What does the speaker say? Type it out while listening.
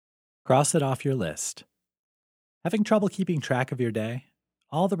Cross it off your list. Having trouble keeping track of your day?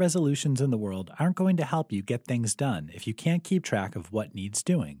 All the resolutions in the world aren't going to help you get things done if you can't keep track of what needs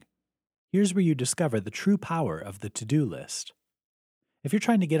doing. Here's where you discover the true power of the to-do list. If you're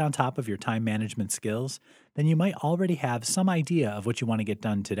trying to get on top of your time management skills, then you might already have some idea of what you want to get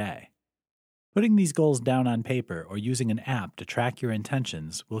done today. Putting these goals down on paper or using an app to track your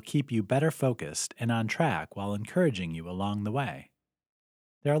intentions will keep you better focused and on track while encouraging you along the way.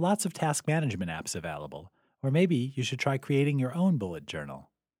 There are lots of task management apps available, or maybe you should try creating your own bullet journal.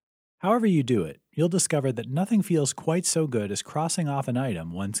 However you do it, you'll discover that nothing feels quite so good as crossing off an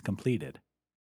item once completed.